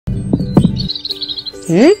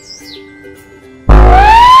Hi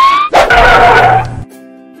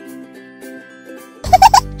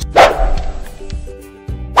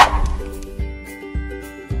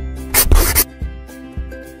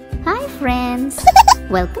friends!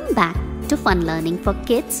 Welcome back to Fun Learning for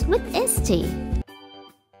Kids with ST.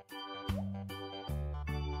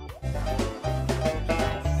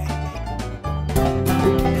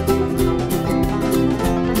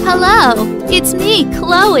 Hello, it's me,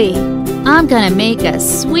 Cloee. I'm gonna make a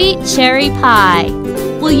sweet cherry pie.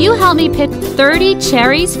 Will you help me pick 30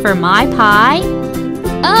 cherries for my pie?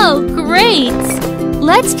 Oh, great!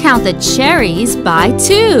 Let's count the cherries by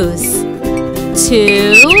 2's.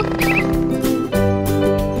 2,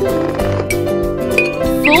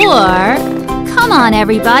 4, come on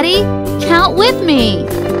everybody, count with me.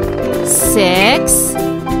 6,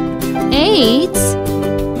 8,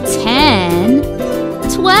 10,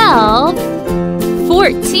 12,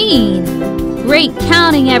 14. Great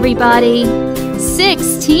counting everybody.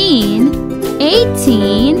 16,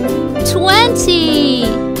 18, 20.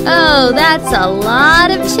 Oh, that's a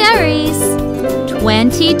lot of cherries.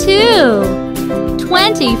 22,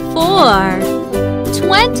 24,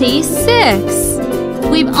 26.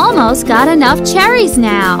 We've almost got enough cherries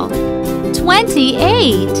now.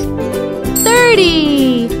 28,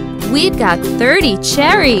 30. We've got 30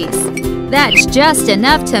 cherries. That's just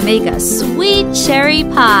enough to make a sweet cherry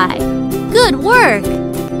pie. Good work!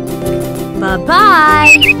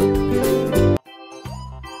 Bye-bye!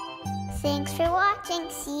 Thanks for watching.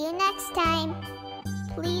 See you next time.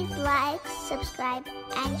 Please like, subscribe,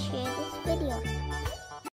 and share this video.